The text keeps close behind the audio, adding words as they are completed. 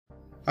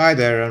Hi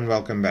there and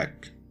welcome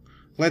back.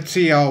 Let's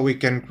see how we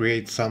can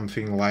create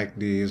something like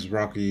this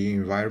rocky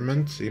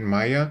environment in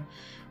Maya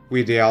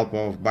with the help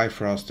of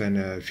Bifrost and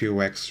a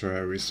few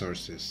extra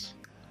resources.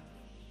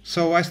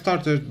 So I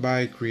started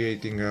by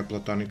creating a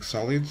platonic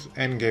solid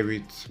and gave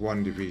it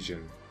one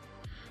division.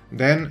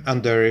 Then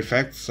under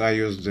effects I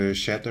used the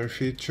shatter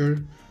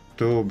feature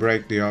to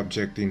break the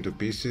object into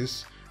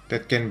pieces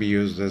that can be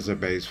used as a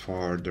base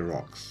for the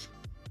rocks.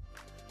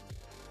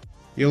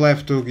 You'll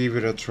have to give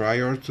it a try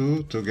or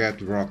two to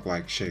get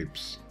rock-like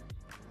shapes.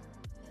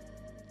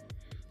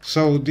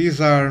 So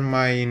these are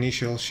my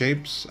initial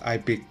shapes. I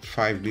picked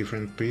 5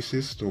 different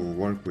pieces to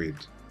work with.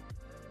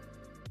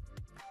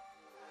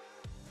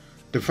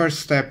 The first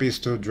step is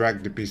to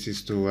drag the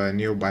pieces to a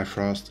new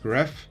Bifrost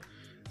graph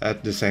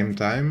at the same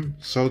time,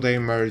 so they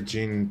merge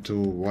into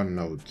one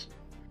node.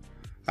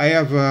 I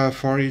have a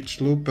for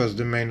each loop as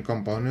the main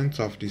component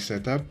of this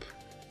setup,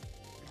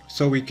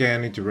 so we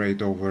can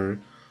iterate over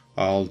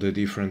all the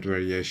different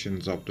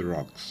variations of the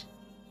rocks.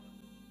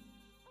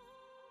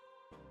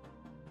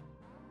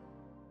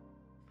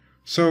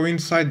 So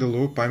inside the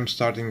loop I'm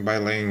starting by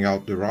laying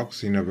out the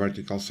rocks in a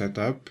vertical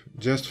setup,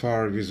 just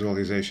for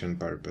visualization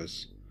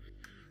purpose.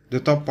 The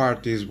top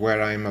part is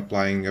where I'm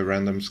applying a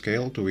random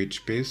scale to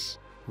each piece,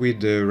 with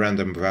the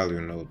random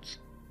value node.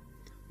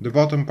 The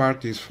bottom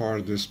part is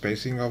for the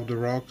spacing of the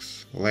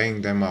rocks,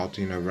 laying them out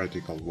in a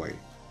vertical way.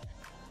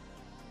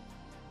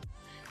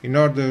 In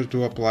order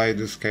to apply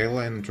the scale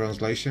and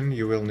translation,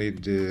 you will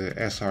need the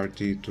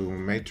SRT to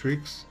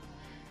matrix,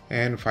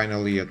 and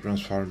finally a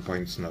transform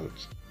points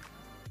node.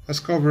 As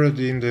covered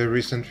in the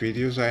recent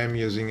videos, I am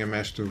using a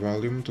mesh to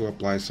volume to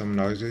apply some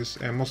noises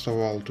and most of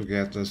all to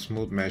get a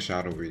smooth mesh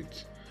out of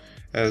it,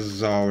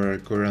 as our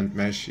current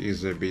mesh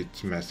is a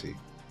bit messy.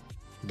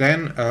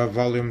 Then a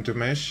volume to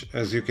mesh.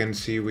 As you can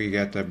see, we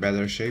get a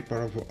better shape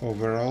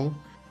overall,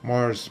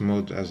 more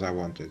smooth as I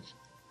wanted.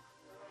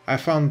 I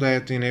found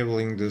that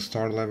enabling the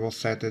store level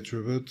set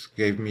attribute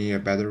gave me a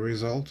better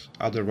result,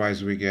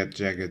 otherwise we get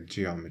jagged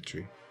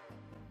geometry.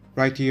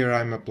 Right here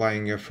I'm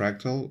applying a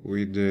fractal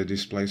with the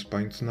displace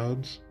points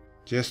nodes,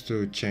 just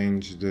to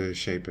change the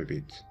shape a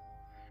bit.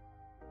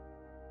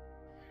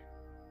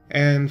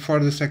 And for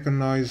the second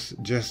noise,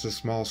 just a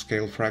small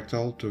scale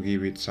fractal to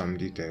give it some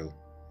detail.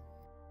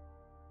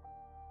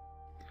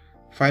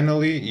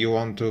 Finally, you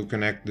want to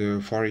connect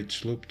the for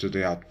each loop to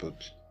the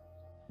output.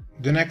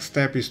 The next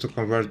step is to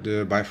convert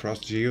the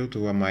Bifrost geo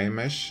to a Maya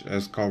mesh,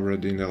 as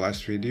covered in the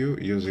last video,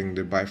 using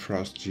the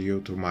Bifrost geo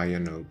to Maya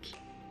node.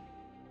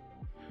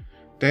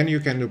 Then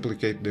you can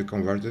duplicate the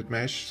converted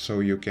mesh,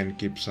 so you can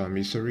keep some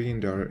history in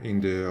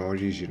the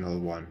original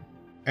one.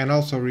 And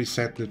also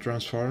reset the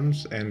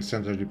transforms and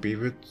center the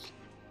pivot,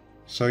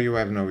 so you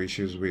have no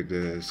issues with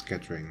the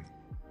scattering.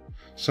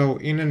 So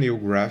in a new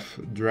graph,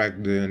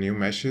 drag the new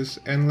meshes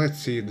and let's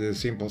see the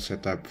simple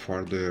setup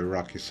for the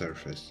rocky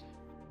surface.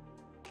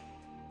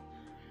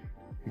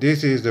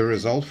 This is the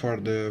result for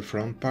the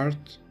front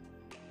part.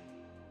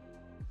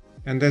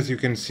 And as you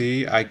can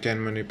see, I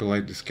can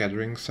manipulate the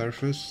scattering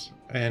surface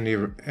and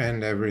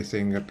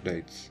everything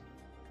updates.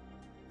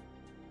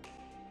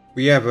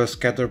 We have a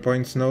scatter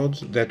points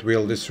node that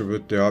will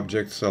distribute the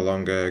objects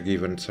along a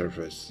given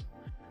surface.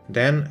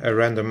 Then a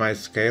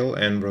randomized scale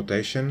and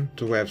rotation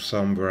to have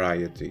some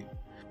variety.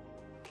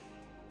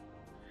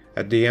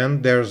 At the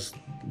end there's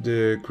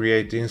the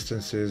create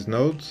instances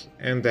node,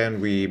 and then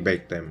we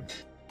bake them.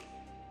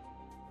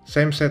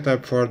 Same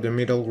setup for the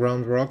middle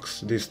ground rocks,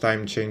 this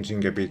time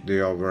changing a bit the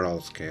overall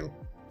scale.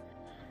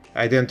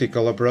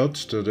 Identical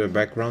approach to the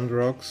background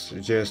rocks,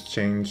 just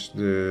change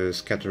the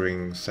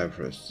scattering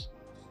surface.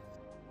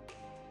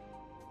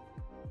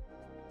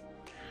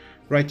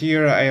 Right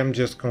here I am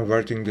just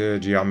converting the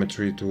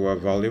geometry to a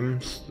volume,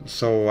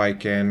 so I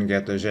can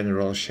get a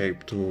general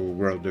shape to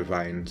grow the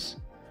vines.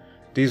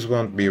 These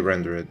won't be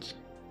rendered.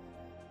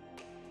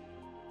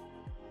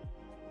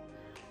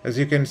 As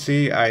you can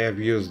see, I have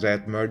used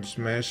that merged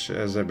mesh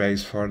as a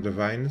base for the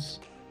vines.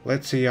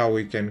 Let's see how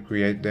we can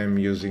create them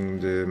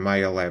using the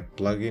Maya Lab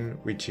plugin,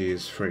 which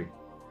is free.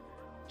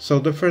 So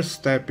the first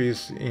step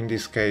in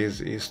this case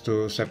is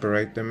to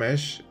separate the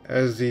mesh,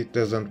 as it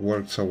doesn't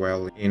work so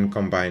well in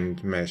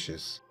combined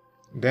meshes.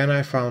 Then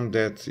I found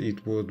that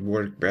it would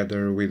work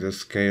better with a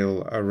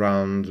scale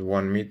around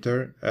 1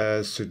 meter,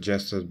 as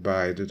suggested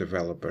by the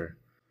developer.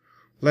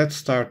 Let's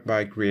start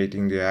by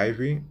creating the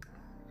ivy.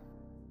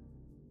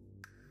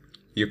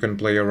 You can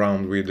play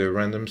around with the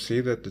random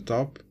seed at the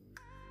top.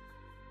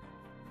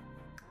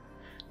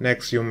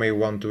 Next you may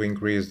want to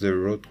increase the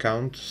root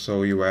count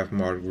so you have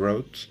more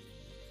growth.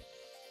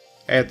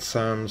 Add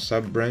some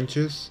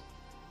sub-branches.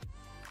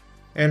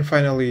 And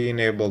finally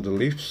enable the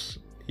leaves.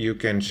 You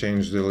can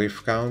change the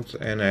leaf count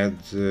and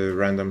add the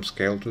random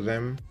scale to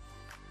them.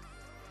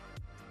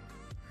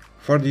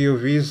 For the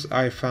UVs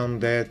I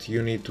found that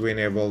you need to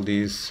enable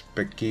this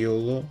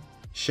Peculo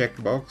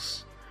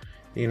checkbox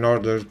in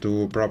order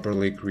to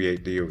properly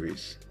create the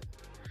UVs.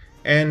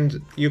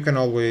 And you can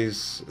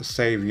always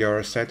save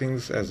your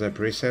settings as a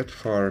preset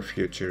for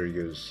future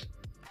use.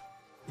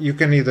 You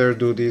can either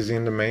do this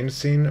in the main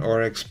scene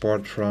or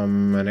export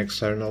from an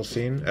external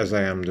scene, as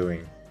I am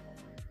doing.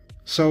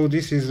 So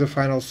this is the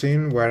final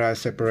scene where I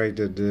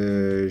separated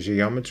the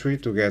geometry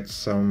to get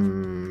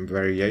some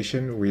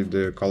variation with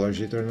the color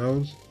jitter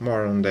node,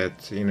 more on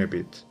that in a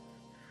bit.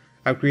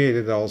 I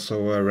created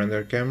also a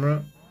render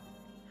camera.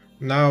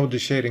 Now the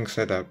shading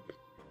setup.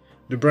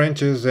 The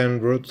branches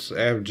and roots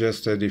have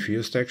just a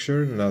diffuse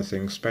texture,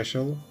 nothing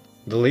special.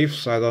 The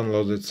leaves I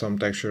downloaded some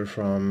texture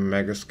from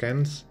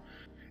Megascans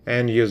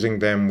and using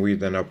them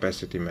with an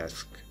opacity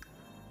mask.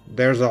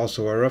 There's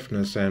also a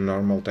roughness and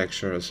normal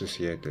texture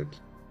associated.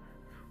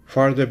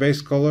 For the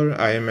base color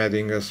I am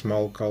adding a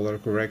small color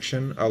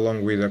correction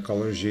along with a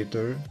color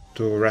jitter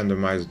to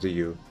randomize the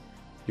hue.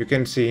 You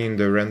can see in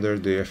the render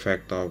the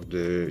effect of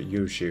the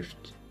hue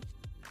shift.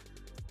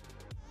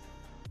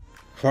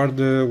 For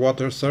the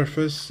water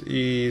surface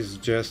is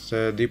just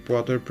a deep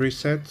water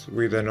preset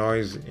with a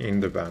noise in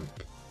the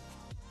bump.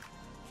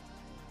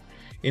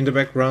 In the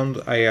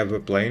background I have a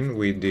plane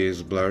with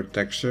this blurred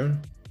texture.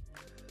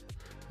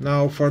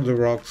 Now for the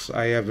rocks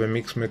I have a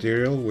mixed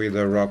material with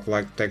a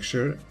rock-like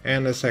texture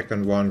and a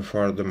second one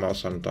for the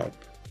moss on top.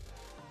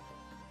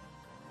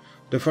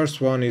 The first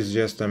one is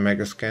just a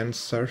Megascan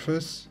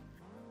surface.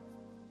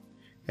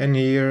 And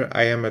here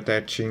I am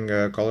attaching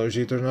a color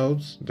jitter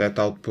node that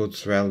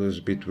outputs values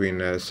between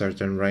a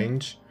certain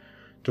range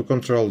to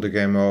control the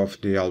gamma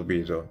of the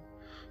albedo,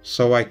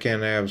 so I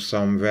can have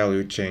some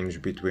value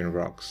change between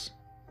rocks.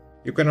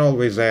 You can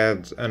always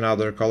add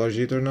another color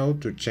jitter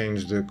node to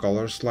change the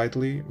color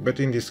slightly, but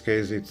in this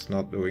case it's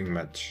not doing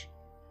much.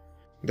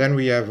 Then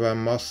we have a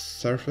moss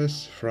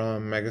surface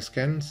from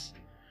Megascans.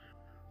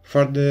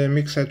 For the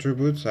mix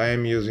attributes I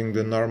am using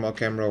the normal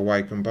camera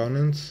Y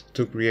components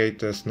to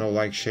create a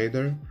snow-like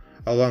shader,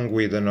 along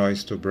with a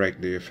noise to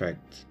break the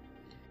effect.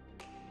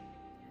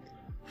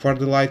 For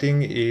the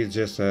lighting it's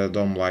just a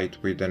dome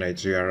light with an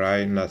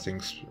HDRI,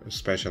 nothing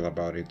special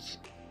about it.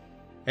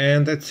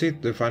 And that's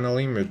it, the final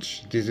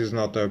image. This is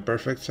not a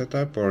perfect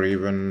setup or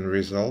even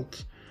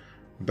result,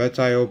 but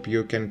I hope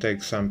you can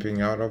take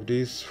something out of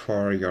this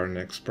for your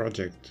next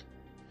project.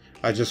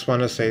 I just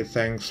wanna say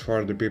thanks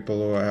for the people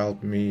who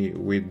helped me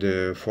with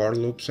the for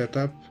loop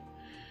setup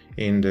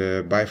in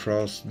the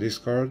Bifrost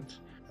Discord,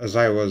 as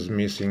I was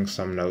missing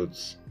some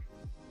nodes.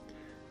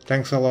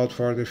 Thanks a lot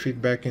for the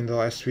feedback in the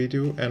last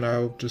video and I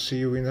hope to see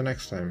you in the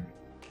next time.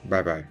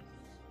 Bye bye.